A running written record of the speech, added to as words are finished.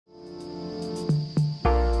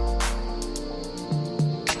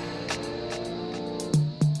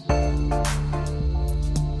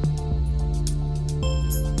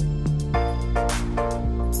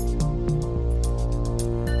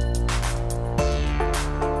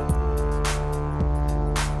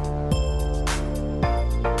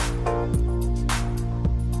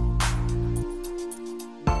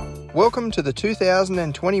Welcome to the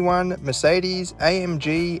 2021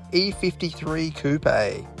 Mercedes-AMG E53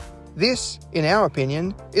 Coupe. This, in our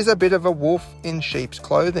opinion, is a bit of a wolf in sheep's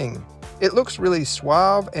clothing. It looks really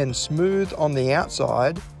suave and smooth on the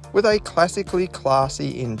outside with a classically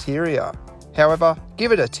classy interior. However,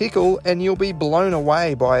 give it a tickle and you'll be blown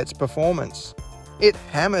away by its performance. It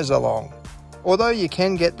hammers along. Although you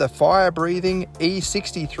can get the fire-breathing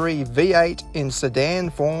E63 V8 in sedan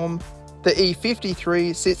form, the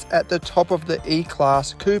E53 sits at the top of the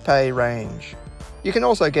E-Class Coupe range. You can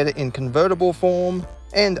also get it in convertible form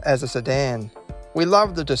and as a sedan. We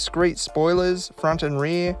love the discrete spoilers, front and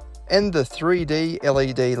rear, and the 3D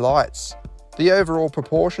LED lights. The overall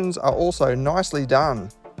proportions are also nicely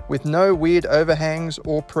done, with no weird overhangs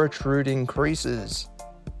or protruding creases.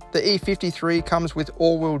 The E53 comes with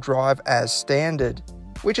all-wheel drive as standard,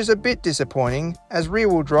 which is a bit disappointing as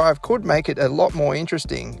rear-wheel drive could make it a lot more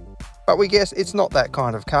interesting. But we guess it's not that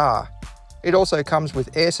kind of car. It also comes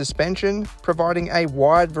with air suspension, providing a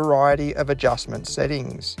wide variety of adjustment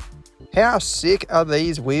settings. How sick are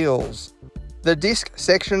these wheels? The disc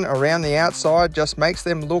section around the outside just makes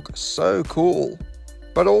them look so cool,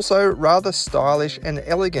 but also rather stylish and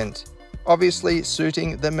elegant, obviously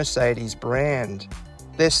suiting the Mercedes brand.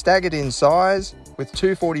 They're staggered in size, with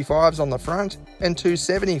 245s on the front and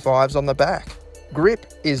 275s on the back.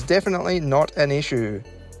 Grip is definitely not an issue,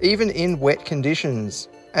 even in wet conditions,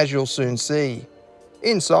 as you'll soon see.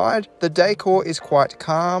 Inside, the decor is quite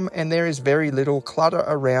calm and there is very little clutter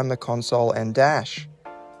around the console and dash.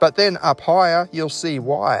 But then up higher, you'll see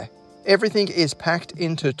why. Everything is packed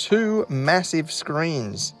into two massive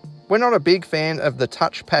screens. We're not a big fan of the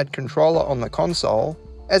touchpad controller on the console,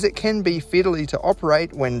 as it can be fiddly to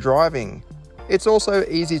operate when driving. It's also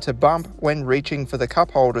easy to bump when reaching for the cup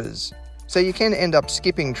holders, so you can end up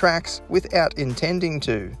skipping tracks without intending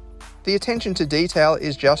to. The attention to detail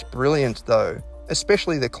is just brilliant though,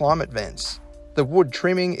 especially the climate vents. The wood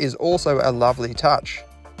trimming is also a lovely touch.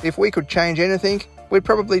 If we could change anything, we'd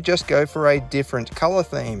probably just go for a different colour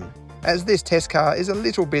theme, as this test car is a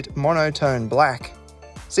little bit monotone black.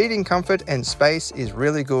 Seating comfort and space is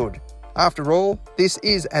really good. After all, this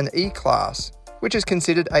is an E-Class, which is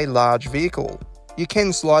considered a large vehicle. You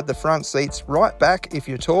can slide the front seats right back if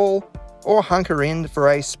you're tall, or hunker in for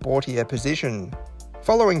a sportier position.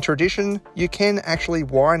 Following tradition, you can actually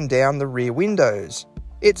wind down the rear windows.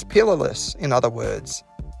 It's pillarless, in other words.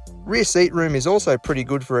 Rear seat room is also pretty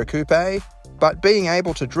good for a coupe, but being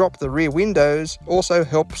able to drop the rear windows also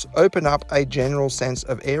helps open up a general sense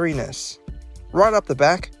of airiness. Right up the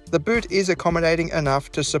back, the boot is accommodating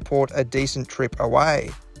enough to support a decent trip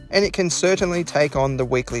away, and it can certainly take on the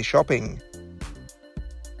weekly shopping.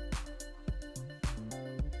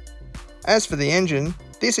 As for the engine,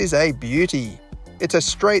 this is a beauty. It's a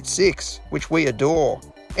straight 6, which we adore,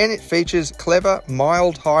 and it features clever,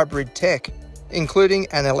 mild hybrid tech, including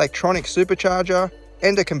an electronic supercharger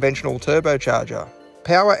and a conventional turbocharger.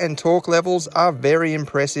 Power and torque levels are very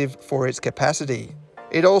impressive for its capacity.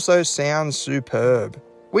 It also sounds superb.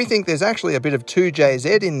 We think there's actually a bit of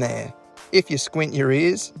 2JZ in there, if you squint your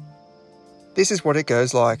ears. This is what it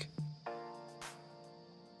goes like.